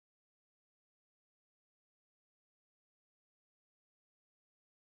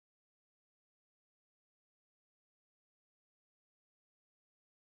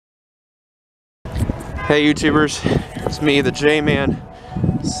Hey YouTubers, it's me, the J-Man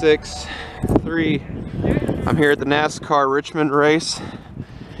 6'3". I'm here at the NASCAR Richmond race,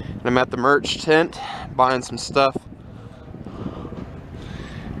 and I'm at the merch tent buying some stuff.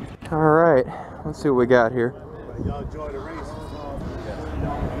 Alright, let's see what we got here. Y'all enjoy the race.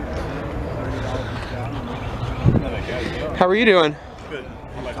 How are you doing? Good.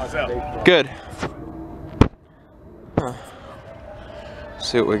 How about yourself? Good.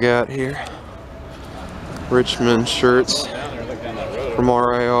 See what we got here. Richmond shirts from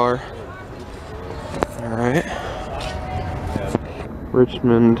RIR. Alright.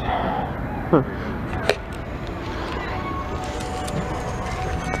 Richmond. Huh.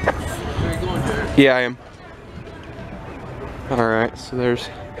 Yeah, I am. Alright, so there's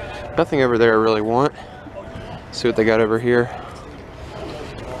nothing over there I really want. See what they got over here.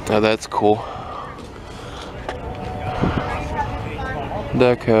 Oh, that's cool.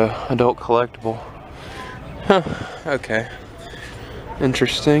 Deca, adult collectible. Huh, okay.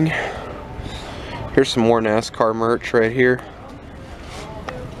 Interesting. Here's some more NASCAR merch right here.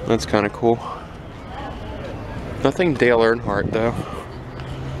 That's kind of cool. Nothing Dale Earnhardt though.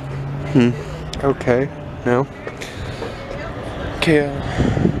 Okay, no. Okay,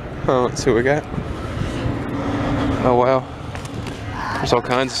 oh, let's see what we got. Oh wow. There's all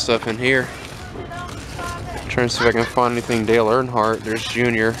kinds of stuff in here. I'm trying to see if I can find anything Dale Earnhardt. There's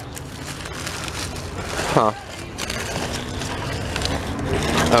Junior. Huh.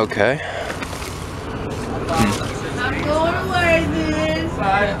 Okay. I'm going away, Liz.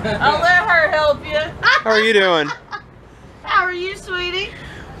 I'll let her help you. How are you doing? How are you, sweetie?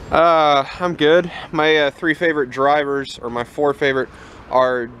 I'm good. My three favorite drivers, or my four favorite,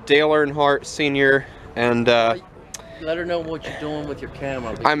 are Dale Earnhardt Sr. and let her know what you're doing with your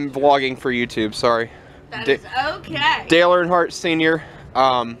camera. I'm vlogging for YouTube, sorry. That is okay. Dale Earnhardt Sr.,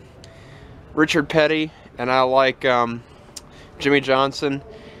 Richard Petty, and I like Jimmy Johnson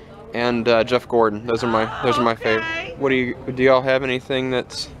and Jeff Gordon. Those are my favorite. What do y'all have anything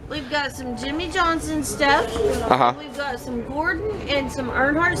that's? We've got some Jimmy Johnson stuff. We've got some Gordon and some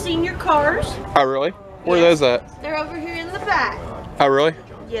Earnhardt Sr. cars. Oh really? Where are those at? They're over here in the back. Oh really?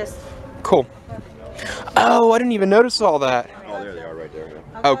 Yes. Cool. Oh, I didn't even notice all that. Oh, there they are right there.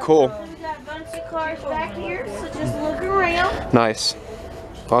 Yeah. Oh, cool. We've got a bunch of cars back here, so just look around. Nice.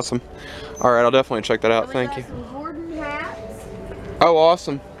 Awesome. All right, I'll definitely check that out. Thank you. Some Gordon hats. Oh,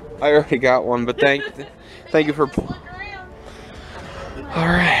 awesome. I already got one, but thank you for. Just look around. All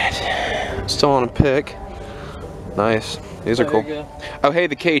right. Still on a pick. Nice. These are cool. Oh, hey,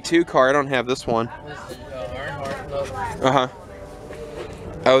 the K2 car. I don't have this one.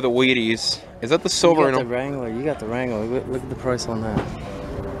 Oh, the Wheaties. Is that the silver? You got the Wrangler. You got the Wrangler. Look at the price on that.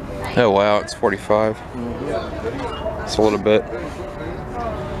 Oh wow, it's 45. It's a little bit.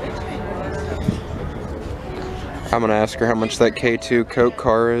 I'm gonna ask her how much that K2 Coke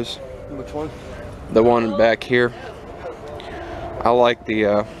car is. Which one? The one back here. I like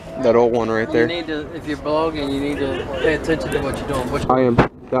the that old one right there. You need to, if you're blogging, you need to pay attention to what you're doing. Which one? I am.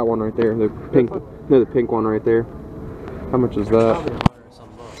 That one right there. The pink. No, the pink one right there. How much is that?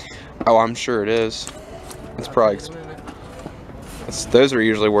 Oh, I'm sure it is. It's probably. Those are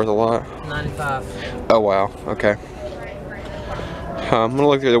usually worth a lot. 95. Oh wow. Okay. I'm gonna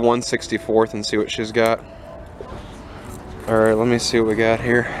look through the 164th and see what she's got. All right, let me see what we got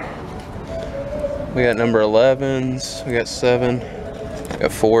here. We got number 11s. We got 7. We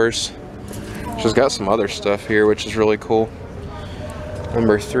got 4s. She's got some other stuff here, which is really cool.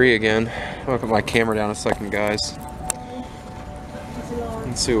 Number 3 again. I'll put my camera down a second, guys.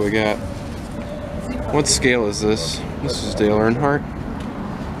 Let's see what we got. What scale is this? This is Dale Earnhardt.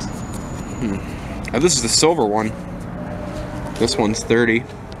 Oh, this is the silver one. This one's 30.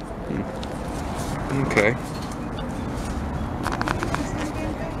 Okay.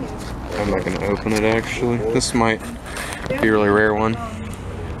 I'm not going to open it actually. This might be a really rare one.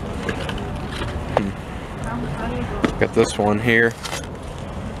 Got this one here.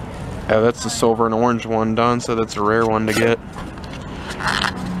 Oh, that's the silver and orange one, Don, so that's a rare one to get.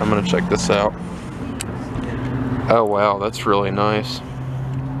 I'm gonna check this out. Oh wow, that's really nice.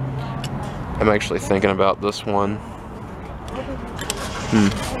 I'm actually thinking about this one.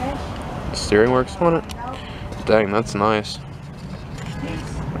 Steering works on it? Dang, that's nice.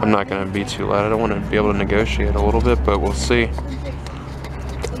 I'm not gonna be too loud. I don't want to be able to negotiate a little bit, but we'll see.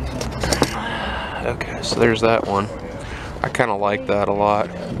 Okay, so there's that one. I kind of like that a lot.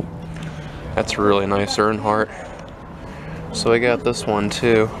 That's a really nice Earnhardt. So I got this one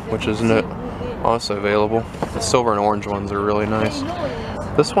too, which is also available. The silver and orange ones are really nice.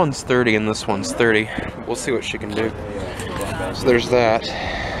 This one's 30 and this one's 30. We'll see what she can do. So there's that.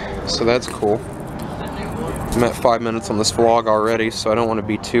 So that's cool. I'm at 5 minutes on this vlog already, so I don't want to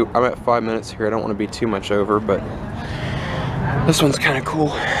be too. I'm at 5 minutes here. I don't want to be too much over, but this one's kind of cool.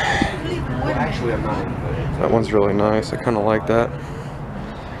 That one's really nice. I kind of like that.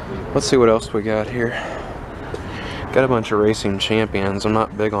 Let's see what else we got here. Got a bunch of Racing Champions. I'm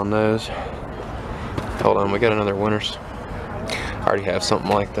not big on those. Hold on, we got another Winners. I already have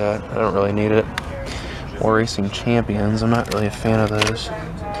something like that. I don't really need it. More Racing Champions. I'm not really a fan of those.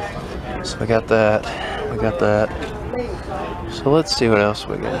 So we got that. We got that. So let's see what else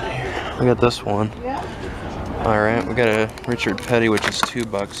we got here. We got this one. Alright, we got a Richard Petty, which is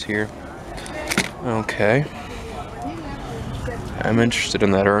 $2 here. Okay. I'm interested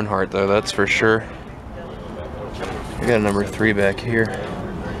in that Earnhardt though, that's for sure. We got a number 3 back here.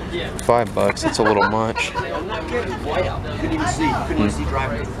 $5, that's a little much.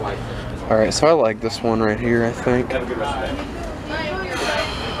 Alright, so I like this one right here, I think.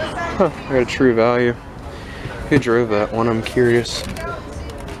 Huh, I got a True Value. Who drove that one? I'm curious.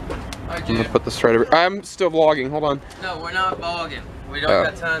 I'm gonna put this right over. I'm still vlogging, hold on. No, we're not vlogging. We don't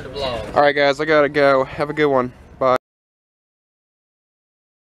got time to vlog. Alright guys, I gotta go. Have a good one. Bye.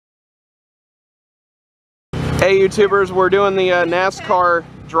 Hey YouTubers, we're doing the NASCAR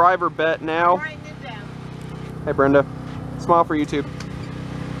driver bet now. Hey Brenda. Smile for YouTube.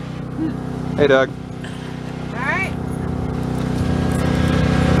 Hey Doug. Alright.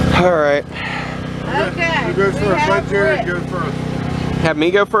 Alright. Okay. You go first, right there, you go first. Have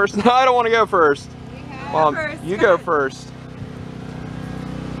me go first? No, I don't want to go first. You go first.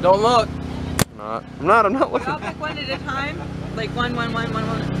 Don't look. I'm not looking. I'll pick one at a time. Like one. No.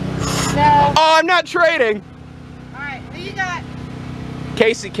 Oh, I'm not trading. Alright, who you got?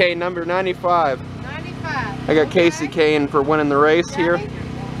 Casey Kane, number 95. 95. I got Casey Kane for winning the race here.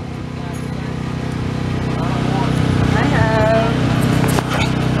 I have.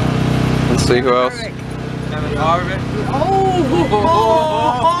 Let's see who else.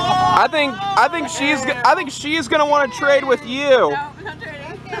 I think she's gonna want to trade with you. No, I'm not trading.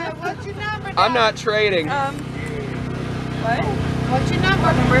 Okay, what's your number? I'm not trading. What? What's your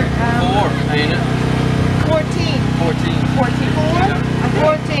number? 4, ain't it? 14. 14. 14.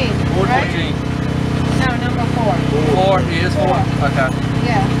 14. 4, Right? 14. No, number 4. 4, he is 4. Okay.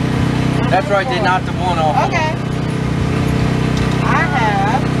 Yeah. That's right, they knocked the 1 off. Okay. I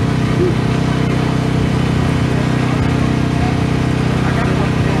have.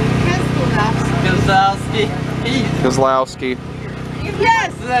 Kozlowski. Kozlowski.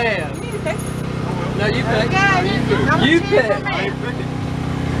 Yes. Sam. No, you pick. Okay. Number You 2 pick. for me.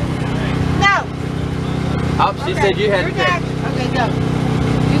 No. Oh, she said you had to You're pick. next. Okay, go.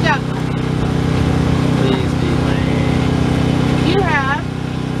 You go. Please be lame. You have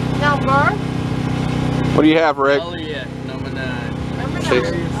number. What do you have, Rick? Oh yeah, number 9. Number 9. Chase.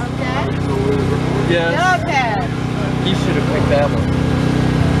 Okay. Yes. Okay. You should have picked that one.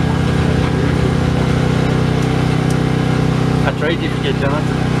 I trade you to get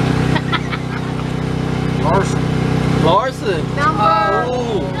Johnson. Larson. Number.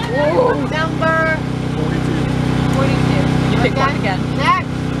 Oh. Number 42. You pick one again. Next.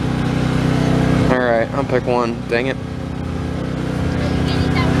 Alright, I'll pick one. Dang it.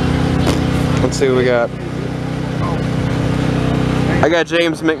 Let's see what we got. I got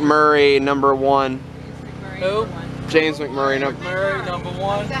James McMurray, number 1. Who? James McMurray, number. Murray, number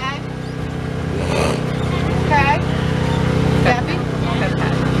 1. Okay. Okay. Debbie. He's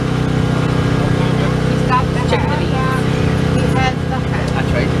got the hat. He has the hat. I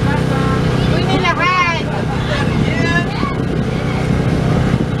trade you. We need a hat.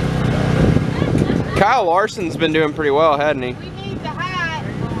 Kyle Larson's been doing pretty well, hasn't he? We need the hat.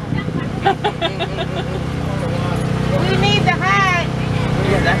 We need the hat.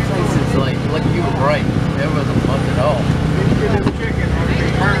 Yeah, that place is like you were right. There wasn't much at all.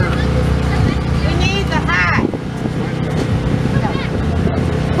 We need the hat.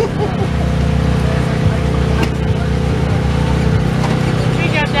 Here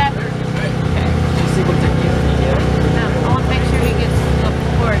you go, Deb. Did you see what they're using yet? No, I want to make sure he gets the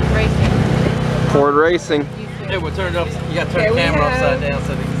Ford racing. Ford Racing. Yeah, we'll turn it up. You got to turn the camera upside down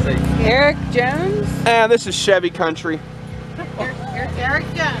so they can see. Eric Jones. This is Chevy country. Eric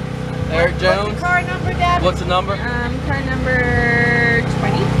Jones. Eric What's Jones. your car number, Deb? What's the number? Car number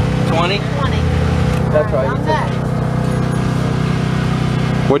 20. 20. 20. That's right. On that.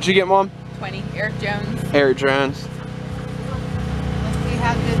 What'd you get, Mom? 20. Eric Jones. Eric Jones. Let's see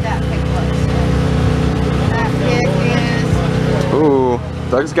how good that pick looks. That pick is. Ooh,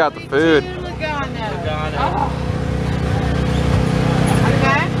 Doug's got the food. Logano. Logano.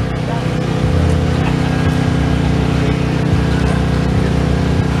 Okay.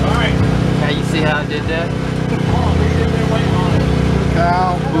 Now you see how I did that?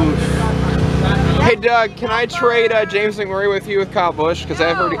 Kyle Busch. Hey Doug, can I trade James McMurray with you with Kyle Busch? Because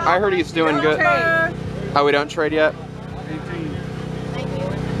I heard he's doing good. Oh, we don't trade yet?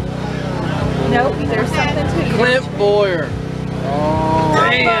 Nope, there's something to you. Clint Boyer. Oh,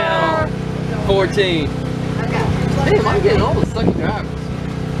 damn. 14. Damn, I'm getting all the sucky drivers.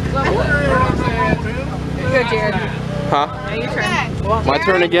 Go, Jared. Huh? Now your turn. My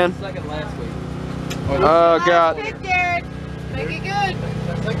turn again? Second last week. Oh God. Pick, Jared. Make it good.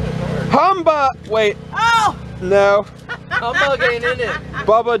 Humbug! Wait. Oh! No. Humbug ain't in it.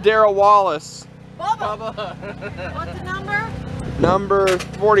 Bubba Darrell Wallace. Bubba. Bubba. What's the number? Number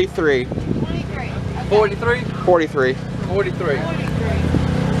 43. 23. 43? 43. 43.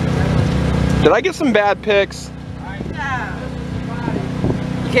 Did I get some bad picks?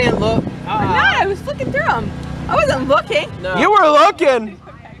 You can't look. No, I was looking through them. I wasn't looking. No. You were looking!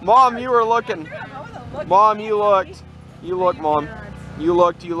 Mom, you were looking. Mom, you looked. You looked, Mom. You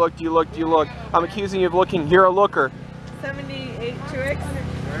looked, you looked, you looked, you looked. I'm accusing you of looking. You're a looker. 78 Truex.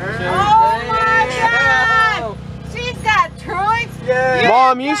 Oh my God! She's got Truex. Yeah.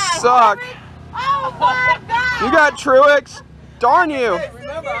 Mom, you suck. Oh my God! You got Truex? Darn you.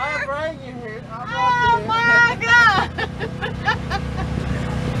 Remember, I bring you here. Oh my God!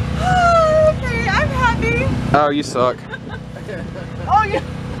 Oh, okay, I'm happy. Oh, you suck. Oh, you.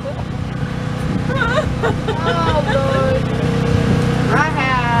 Oh Lord. I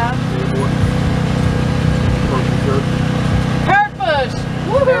have Kurt Busch.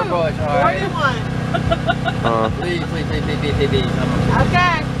 Kurt Busch, all right. 41. Please.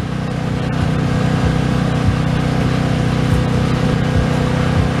 Okay.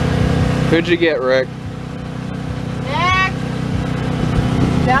 Who'd you get, Rick? Next.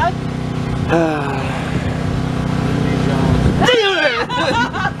 Doug.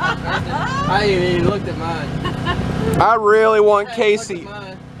 I ain't even looked at mine. I really want Casey.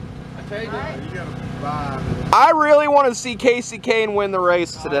 I traded it. You gotta buy it. I really want to see Casey Kane win the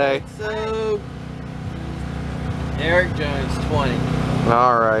race today. So, Eric Jones, 20.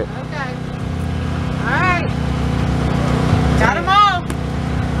 All right. Okay. All right. Got them all.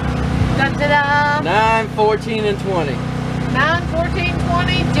 Da-da-da. 9, 14, and 20. 9, 14,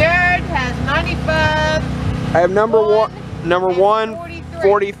 20. Jared has 95. I have number one, 43.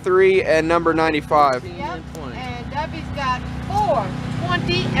 43, and number 95. 14 Yep. and 20. And Debbie's got 4,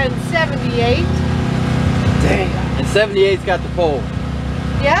 20, and 78. Damn. And 78's got the pole.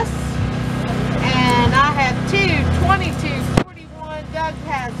 Yes. And I have 2, 22, 41. Doug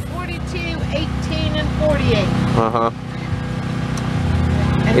has 42, 18, and 48. Uh-huh.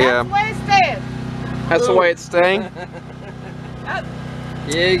 And Yeah. that's the way it stands. That's the way it's staying.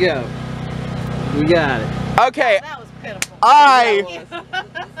 Here you go. You got it. Okay, That was pitiful.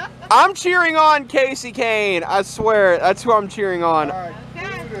 I'm cheering on Casey Kane. I swear, that's who I'm cheering on. Alright,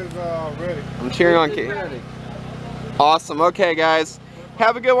 food is ready. I'm cheering on Casey. Awesome. Okay, guys.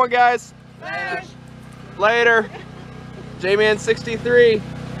 Have a good one, guys. Later. J-Man 63.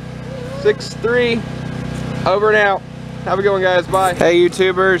 63. Over and out. Have a good one, guys. Bye. Hey,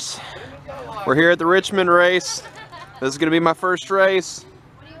 YouTubers. We're here at the Richmond race. This is going to be my first race.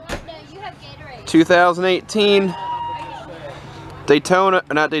 2018. Daytona,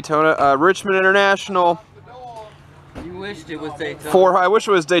 not Daytona, Richmond International. You wished it was Daytona. I wish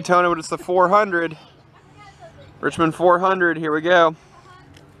it was Daytona, but it's the 400. Richmond 400, here we go.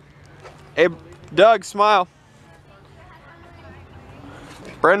 Hey, Doug, smile.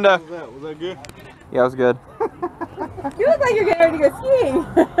 Brenda. Was that good? Yeah, it was good. You look like you're getting ready to go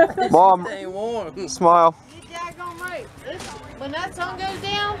skiing. Mom, Stay warm. smile. You daggone right. When that sun goes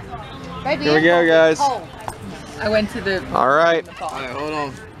down, baby, Here we go, guys. I went to the... All right. Alright, hold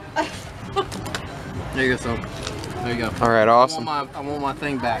on. There you go, son. There you go. All right, awesome. I want my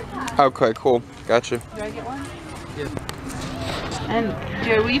thing back. Okay, cool. Gotcha. Do I get one? Yeah. And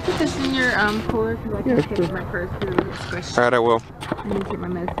Joe, will you put this in your cooler? Because I can't take my purse because it'll get squished. All right, I will. I need to take my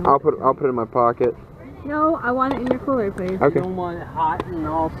medicine. I'll put it in my pocket. No, I want it in your cooler, please. Okay. You don't want it hot and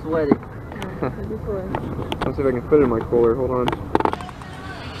all sweaty. It'll be cooler. Let's see if I can fit it in my cooler. Hold on.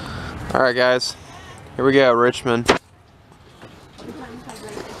 All right, guys. Here we go, Richmond.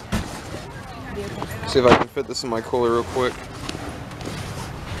 See if I can fit this in my cooler real quick.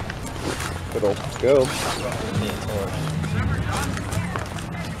 Let's go.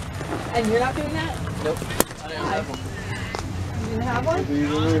 And you're not doing that? Nope. I didn't have one. You didn't have one? You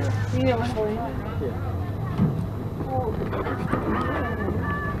didn't want one?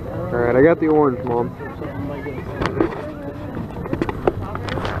 All right, I got the orange, Mom.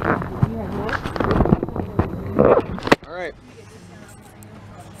 All right.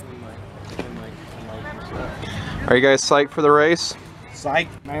 Are you guys psyched for the race?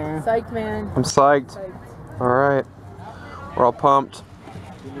 Psyched, man. Psyched, man. I'm psyched. All right. We're all pumped.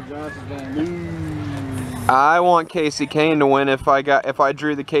 Jimmy Johnson's gonna lose. I want Casey Kane to win if I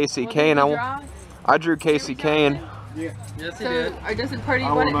drew the Casey Kane. I drew Casey Kane. Yeah. Yes, he So, did. or does the party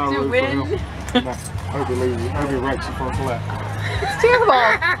I want will not it to root for win? him. No, I hope he loses. I hope he wrecks the first lap. It's terrible.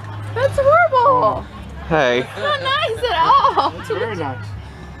 That's horrible. Hey. Not nice at all. It's very nice.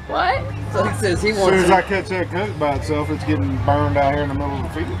 What? So he says he As soon wants as I catch that coat by itself, it's getting burned out here in the middle of the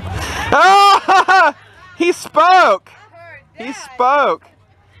field. Ah! He spoke. He spoke.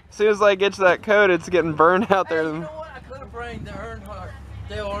 As soon as I get to that code, it's getting burned out there. You know what? I could have brought the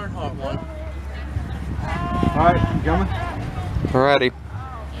Dale Earnhardt one. Alright, you coming? Alrighty.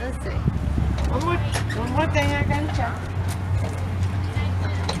 Let's see. One more thing I gotta check.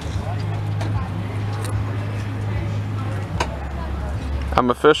 I'm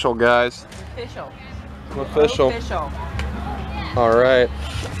official, guys. Official. I'm official. Official. All right.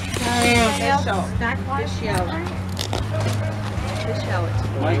 Official. Official.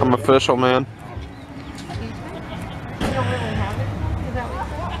 I'm official, man.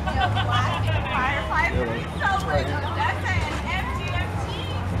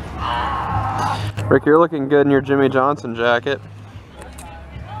 Rick, you're looking good in your Jimmy Johnson jacket.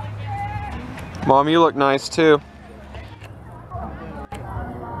 Mom, you look nice too.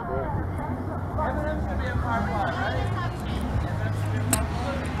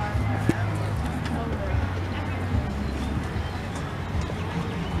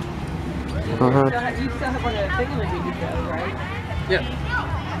 You still have one of the thingamajiggies though, right? Yeah.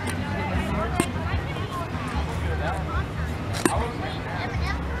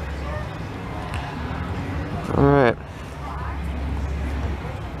 All right.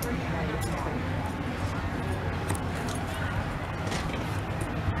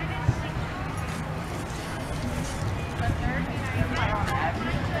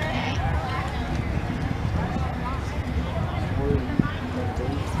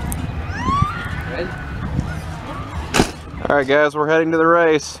 All right, guys, we're heading to the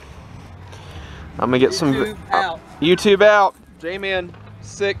race. I'm gonna get some YouTube out. YouTube out. J-Man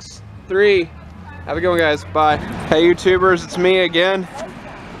 6-3. Have a good one, guys. Bye. Hey, YouTubers, it's me again.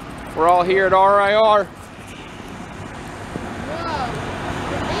 We're all here at RIR.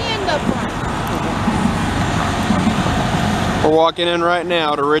 We're walking in right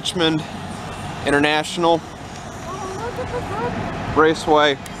now to Richmond International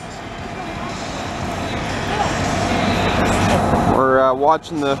Raceway. We're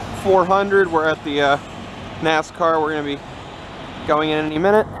watching the 400. We're at the NASCAR. We're going to be going in any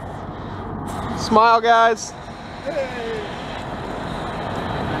minute. Smile, guys.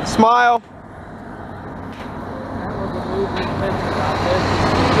 Smile.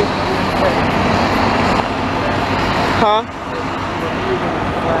 Huh?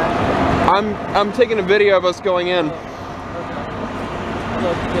 I'm taking a video of us going in.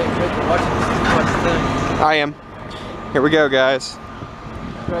 I am. Here we go, guys.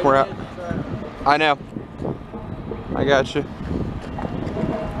 We're out. I know. I got you.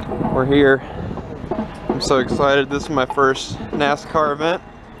 We're here. I'm so excited. This is my first NASCAR event.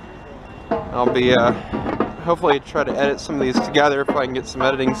 I'll be hopefully try to edit some of these together if I can get some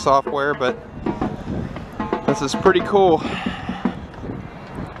editing software, but this is pretty cool.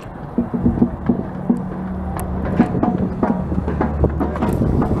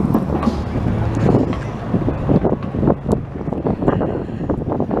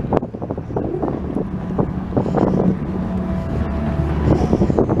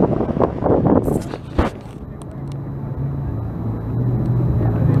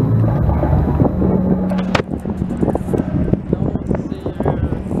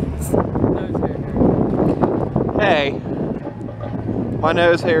 Hey, my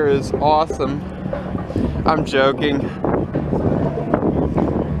nose hair is awesome. I'm joking.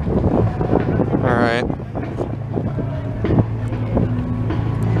 All right.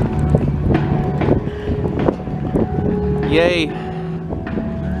 Yay.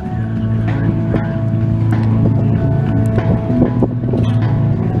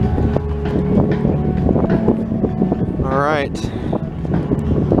 All right.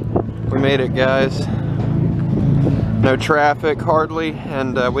 We made it, guys. No traffic hardly,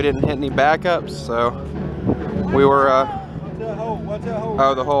 and we didn't hit any backups, so we were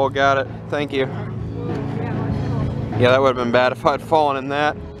oh, the hole, got it, thank you. Yeah, that would have been bad if I'd fallen in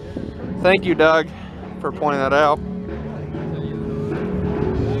that. Thank you, Doug, for pointing that out.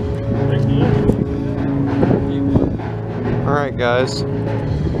 Alright, guys,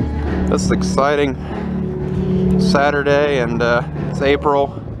 this is exciting. Saturday, and it's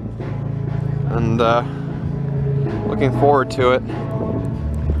April, and Looking forward to it.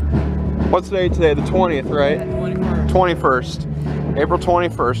 What's the date today? The 20th, right? 21st. April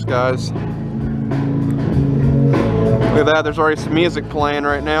 21st, guys. Look at that, there's already some music playing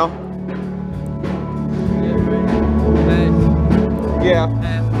right now. Yeah.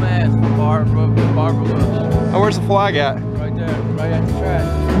 Half-mast, Barbara Bush. Oh, where's the flag at? Right there, right at the track.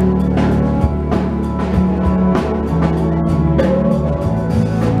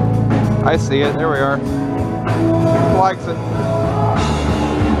 I see it, there we are. Flag's it.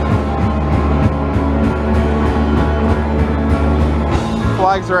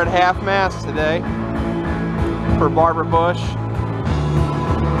 Flags are at half-mast today for Barbara Bush.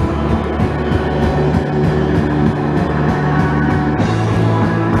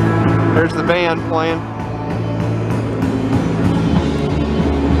 There's the band playing.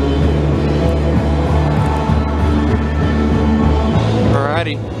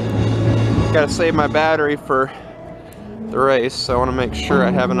 Alrighty. Gotta save my battery for the race, so I want to make sure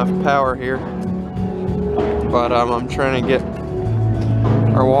I have enough power here. But I'm trying to get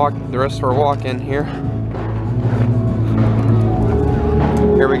the rest of our walk in here.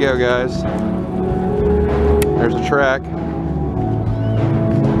 Here we go, guys. There's a track.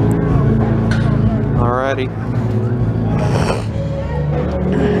 Alrighty.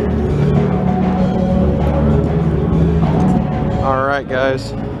 Alright,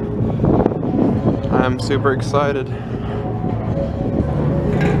 guys. I'm super excited.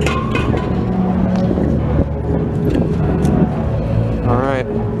 Alright.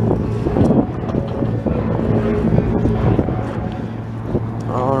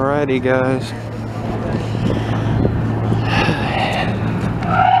 Alrighty, guys.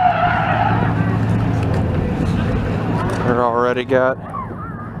 They're already got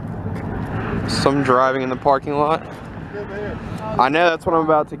some driving in the parking lot. I know, that's what I'm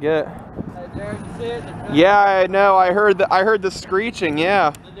about to get. Yeah, I know. I heard the screeching.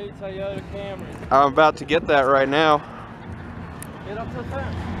 Yeah. The new Toyota Camry. I'm about to get that right now. Get up to the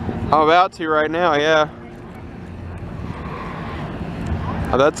front. I'm about to right now. Yeah.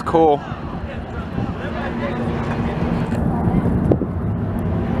 Oh, that's cool.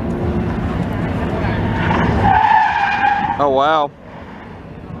 Oh wow.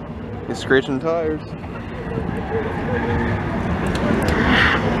 He's screeching tires.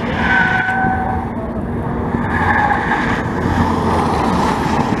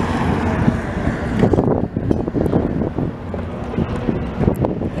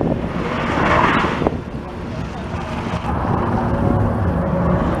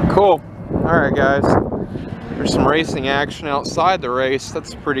 Cool. Alright guys, there's some racing action outside the race.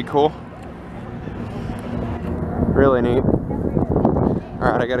 That's pretty cool. Really neat.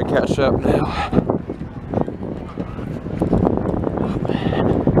 Alright, I gotta catch up now.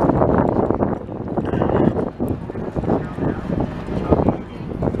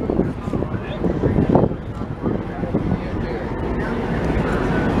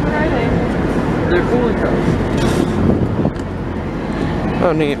 They're cooling cups.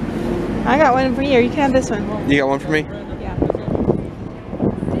 Oh, neat. I got one for you. You can have this one. You got one for me? Yeah.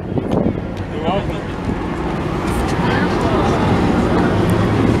 You're welcome.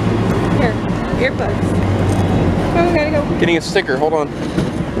 Here, earbuds. Oh, we gotta go. Getting a sticker. Hold on.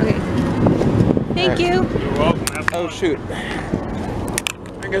 Okay. Thank you. You're welcome. Oh, shoot.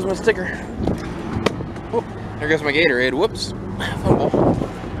 There goes my sticker. Whoop. There goes my Gatorade. Whoops. Fumble.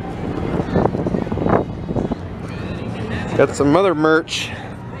 Got some other merch.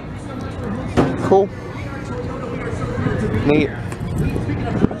 Cool. Neat.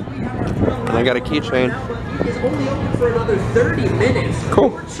 And I got a keychain. Is only open for another 30 minutes.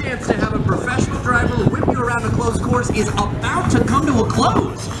 Cool. Your chance to have a professional driver whip you around a closed course is about to come to a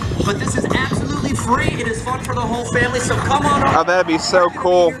close. But this is absolutely free. It is fun for the whole family, so come on over. Oh, that'd be so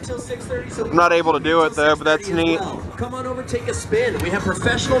cool. I'm not able to do it though, but that's neat. Come on over, take a spin. We have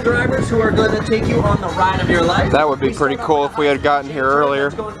professional drivers who are going to take you on the ride of your life. That would be pretty cool if we had gotten here earlier.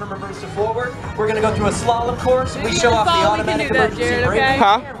 Going from reverse to forward. We're going to go through a slalom course. We show off the automatic emergency braking.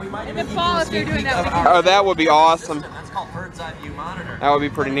 Huh? In the fall, if you're doing that, Oh, that would be awesome. That's called bird's eye view monitor. That would be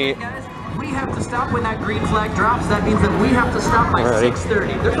pretty neat. We have to stop when that green flag drops. That means that we have to stop by Alrighty.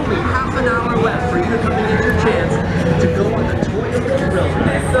 6:30. There's only half an hour left for you to come and get your chance to go on the Toyota Thrill.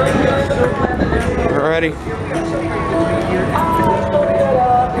 Alrighty.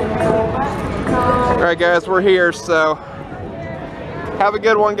 Alright guys, we're here, so have a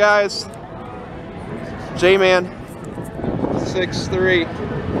good one guys. J-Man 6-3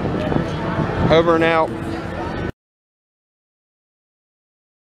 over and out.